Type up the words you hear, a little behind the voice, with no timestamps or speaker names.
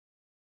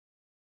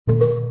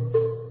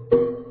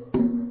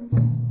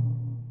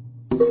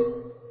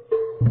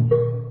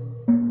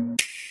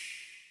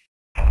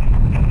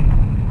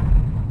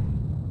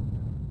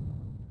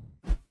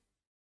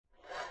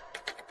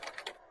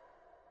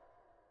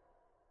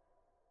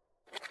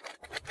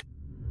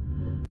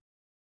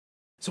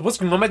So what's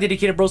going on, my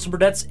dedicated bros and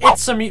brunettes?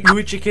 It's me,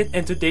 Luigikid,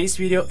 and today's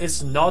video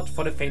is not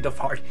for the faint of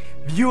heart.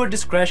 Viewer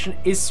discretion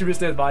is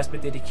seriously advised, my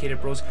dedicated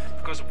bros,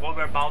 because what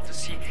we're about to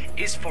see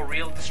is for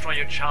real destroy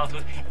your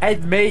childhood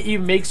and may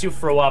even makes you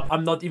throw up.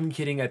 I'm not even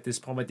kidding at this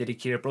point, my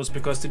dedicated bros,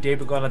 because today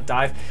we're gonna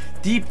dive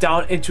deep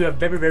down into a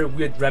very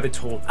weird rabbit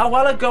hole. A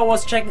while ago I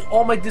was checking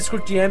all my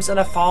Discord DMs and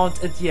I found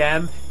a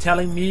DM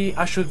telling me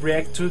I should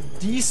react to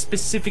these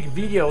specific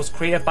videos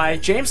created by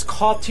James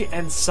Cotty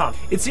and Son.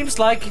 It seems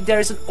like there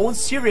is an own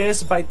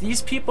series by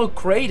these people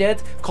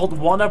created called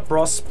Warner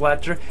Bros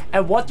Splatter,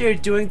 and what they're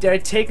doing, they're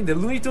taking the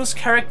Looney Tunes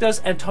characters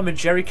and Tom and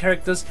Jerry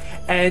characters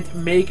and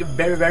make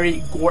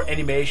very gore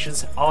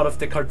animations out of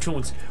the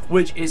cartoons,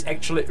 which is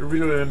actually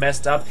really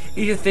messed up.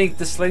 If you think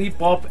the Slendy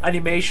Bob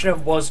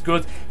animation was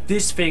good,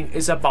 this thing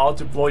is about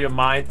to blow your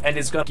mind and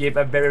it's gonna give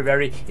a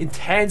very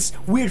intense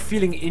weird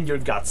feeling in your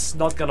guts,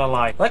 not gonna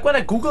lie. Like when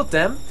I googled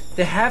them,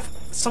 they have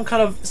some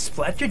kind of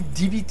splatter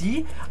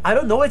DVD. I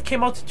don't know, it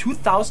came out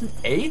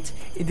 2008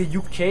 in the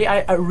UK.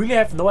 I really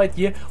have no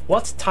idea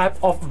what type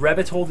of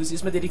rabbit hole this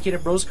is, my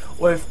dedicated bros,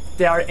 or if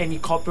there are any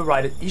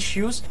copyrighted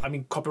issues. I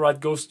mean, copyright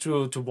goes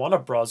to Warner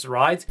Bros,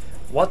 right?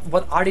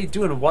 What are they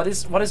doing? What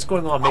is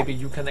going on? Maybe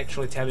you can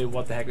actually tell me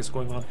what the heck is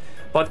going on.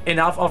 But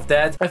enough of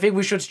that. I think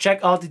we should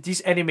check out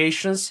these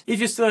animations. If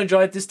you still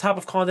enjoyed this type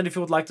of content, if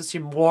you would like to see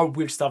more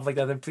weird stuff like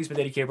that, then please, my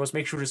dedicated bros,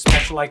 make sure to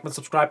smash the like button,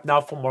 subscribe now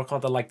for more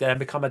content like that, and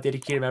become a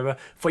dedicated member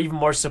for even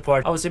more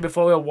support. I would say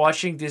before we were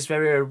watching this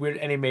very weird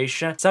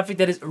animation, something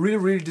that is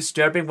really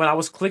disturbing, when I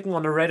was clicking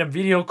on a random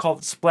video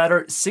called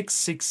Splatter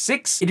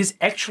 666, it is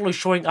actually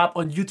showing up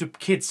on YouTube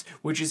Kids,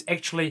 which is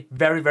actually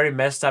very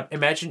messed up.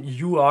 Imagine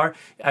you are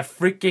a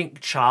freaking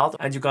child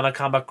and you're gonna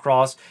come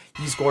across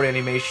these gory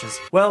animations.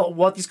 Well,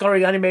 what these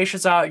gory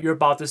animations are, you're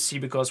about to see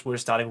because we're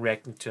starting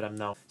reacting to them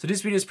now. So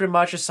this video is pretty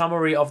much a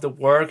summary of the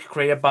work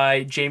created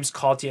by James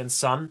Cotty and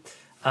Son.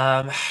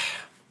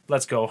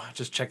 Let's go,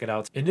 just check it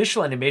out.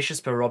 Initial animations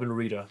by Robin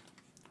Reeder.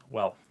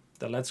 Well,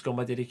 then let's go,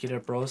 my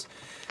dedicated bros.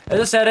 As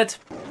I said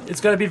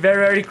it's gonna be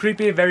very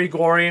creepy, very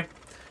gory,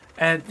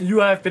 and you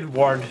have been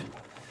warned.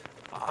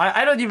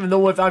 I don't even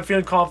know if I'm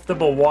feeling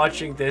comfortable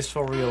watching this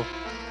for real.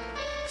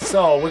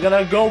 So we're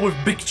gonna go with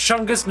Big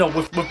Chungus, no,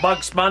 with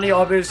Bugs Bunny,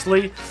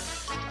 obviously.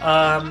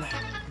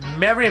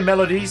 Merry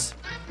melodies.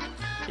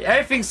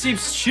 Everything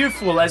seems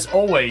cheerful as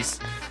always.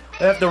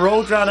 We have the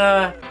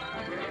Roadrunner.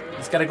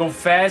 It's gonna go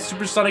fast,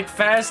 supersonic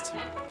fast.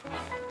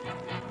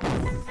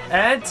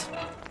 And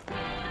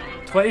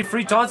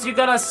 23 tons, you're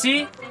gonna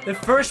see the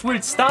first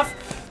weird stuff.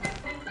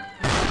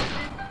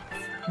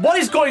 What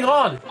is going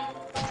on?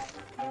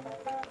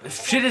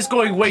 Shit is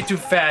going way too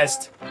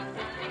fast.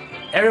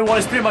 Everyone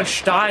is pretty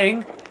much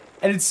dying,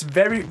 and it's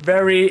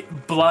very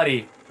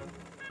bloody.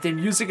 The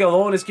music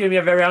alone is giving me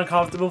a very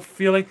uncomfortable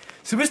feeling.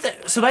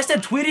 Sylvester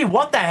Tweety,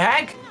 what the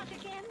heck?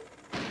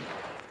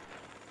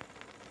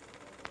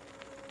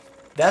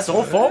 That's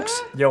all,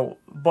 folks. Yo,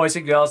 boys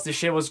and girls, this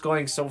shit was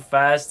going so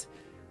fast.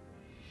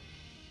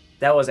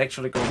 That was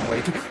actually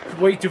going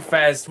way too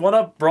fast.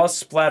 Warner Bros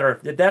Splatter.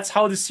 Yeah, that's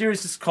how the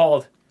series is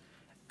called.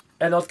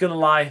 And not gonna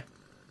lie,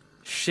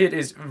 shit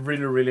is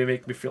really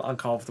making me feel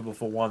uncomfortable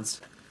for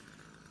once.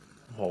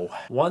 Whoa.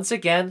 Once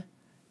again,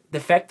 the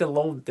fact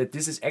alone that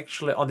this is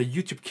actually on the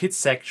YouTube Kids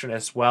section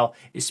as well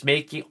is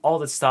making all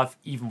that stuff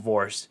even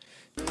worse.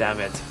 Damn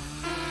it.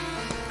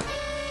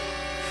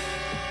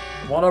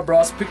 Warner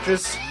Bros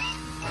Pictures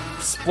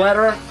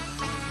Splatter.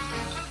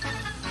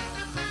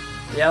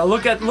 Yeah,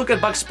 look at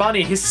Bugs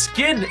Bunny. His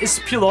skin is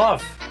peeled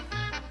off.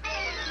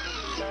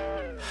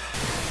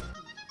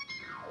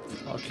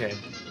 Okay.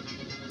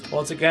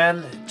 Once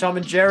again, Tom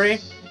and Jerry.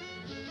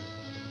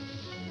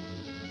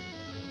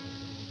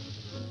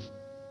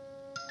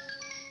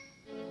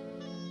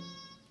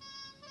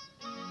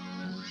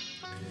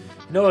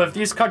 No, if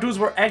these cartoons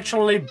were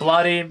actually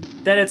bloody,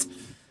 then it's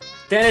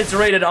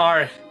rated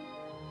R.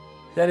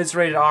 Then it's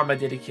rated R, my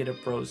dedicated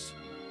bros.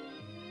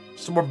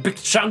 Some more Big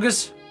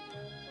Chungus.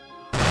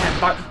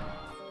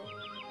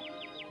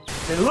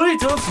 The Looney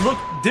Tunes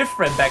looked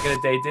different back in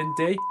the day, didn't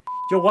they?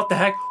 Yo, what the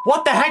heck?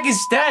 What the heck is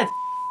that?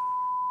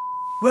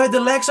 Where are the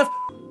legs of...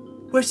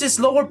 Where's this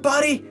lower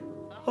body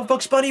of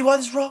Bugs Bunny? What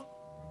is wrong?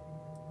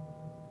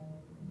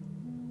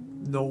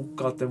 No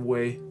goddamn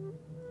way.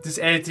 This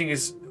editing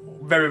is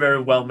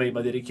very well made,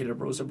 my dedicated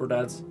bros and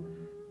brunettes.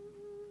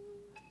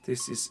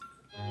 This is...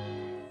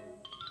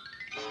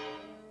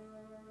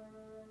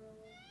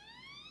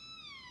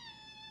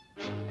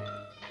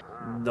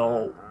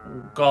 No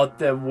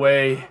goddamn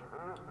way.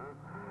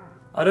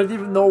 I don't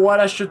even know what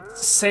I should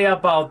say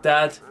about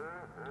that.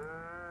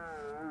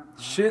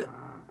 Shit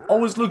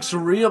always looks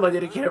real, my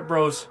dedicated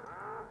bros.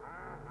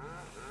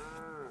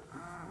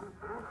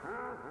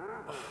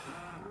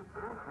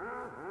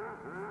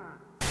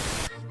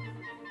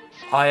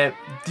 I am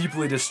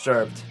deeply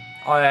disturbed.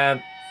 I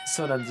am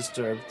so damn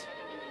disturbed.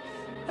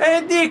 Hey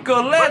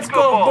Nico, let's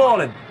go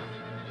bowling!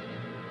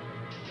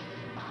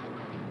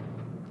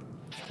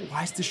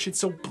 Why is this shit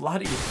so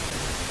bloody?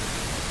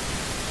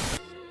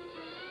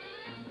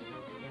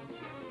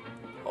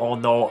 Oh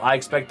no, I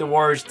expect the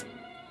worst.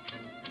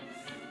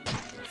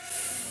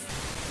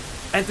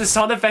 And the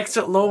sound effects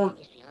alone.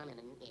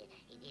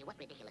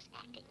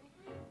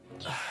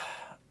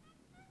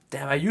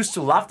 Damn, I used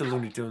to love the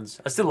Looney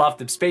Tunes. I still love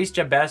them. Space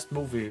Jam, best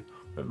movie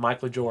with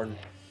Michael Jordan.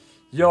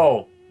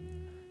 Yo,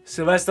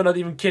 Sylvester not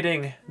even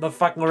kidding, not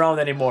fucking around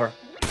anymore.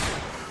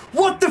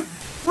 What the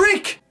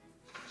freak?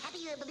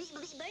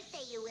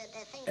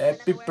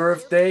 Happy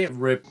birthday,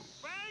 rip.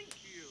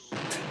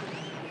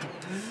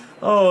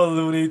 Oh,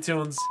 Looney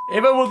Tunes.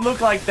 If it would look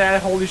like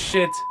that, holy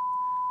shit.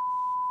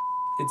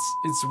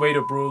 It's way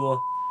too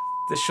brutal.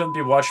 This shouldn't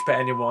be watched by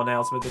anyone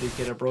else with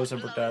dedicated bros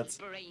and dads.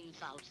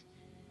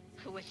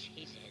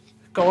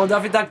 Come on,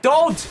 Daffy Duck,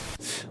 don't!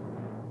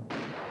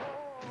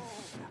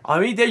 I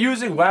mean, they're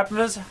using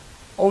weapons.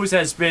 Always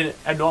has been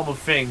a normal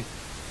thing.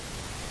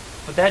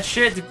 But that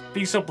shit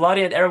being so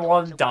bloody and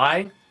everyone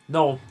dying?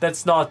 No,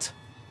 that's not.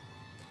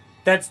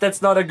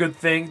 That's not a good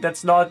thing.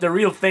 That's not the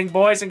real thing,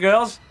 boys and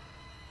girls.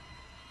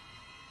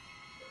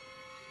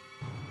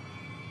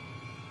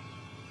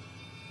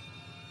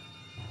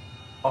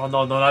 Oh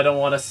no, no, I don't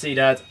want to see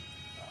that.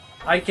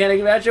 I can't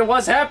imagine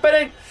what's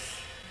happening.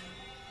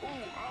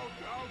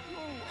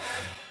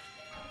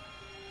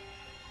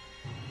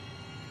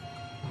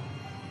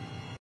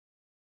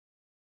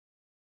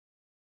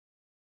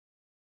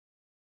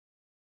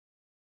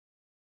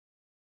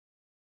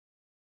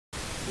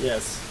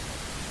 Yes,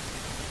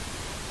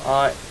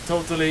 I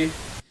totally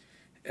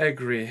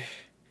agree.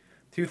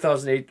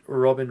 2008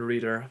 Robin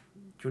Reader,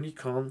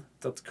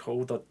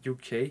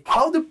 unicorn.co.uk.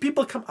 How do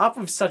people come up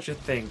with such a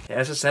thing?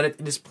 As I said it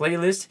in this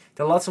playlist,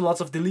 there are lots and lots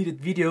of deleted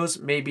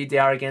videos. Maybe they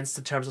are against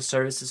the terms of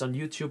services on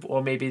YouTube,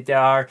 or maybe they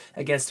are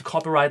against the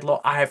copyright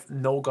law. I have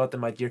no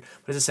goddamn idea.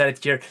 But as I said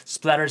it here,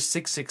 Splatter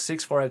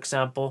 666 for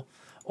example,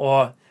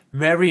 or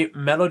Merry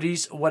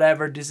Melodies,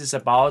 whatever this is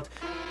about.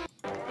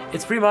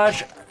 It's pretty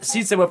much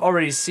scenes that we've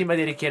already seen by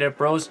dedicated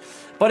bros,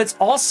 but it's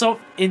also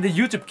in the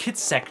YouTube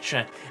Kids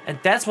section, and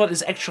that's what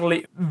is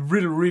actually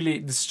really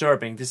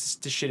disturbing. This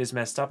shit is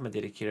messed up, my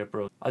dedicated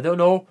bros. I don't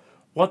know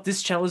what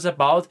this channel is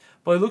about,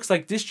 but it looks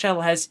like this channel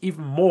has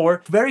even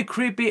more very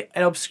creepy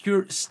and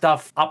obscure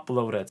stuff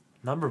uploaded.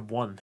 Number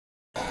 1.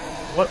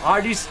 What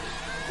are these?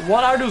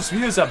 What are those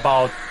videos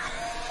about?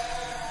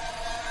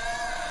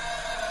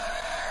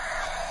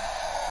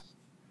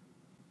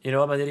 You know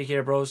what, my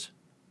dedicated bros?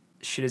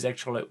 Shit is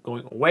actually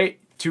going way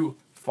too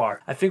far.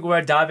 I think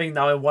we're diving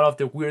now in one of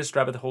the weirdest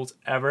rabbit holes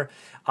ever.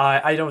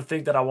 I don't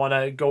think that I want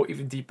to go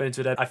even deeper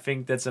into that. I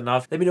think that's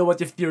enough. Let me know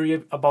what your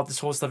theory about this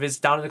whole stuff is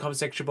down in the comment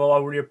section below. I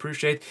would really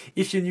appreciate.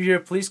 If you're new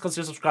here, please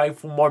consider subscribing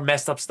for more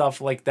messed up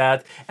stuff like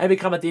that, and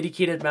become a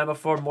dedicated member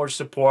for more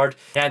support.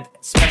 And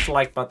smash the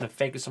like button.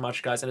 Thank you so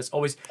much, guys. And as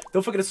always,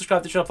 don't forget to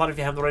subscribe to the channel if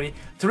you haven't already,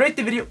 to rate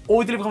the video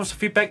or to leave comments for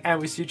feedback, and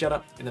we'll see each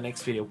other in the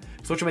next video.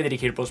 So, my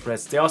dedicated bros,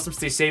 stay awesome,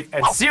 stay safe,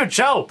 and see you.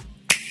 Ciao.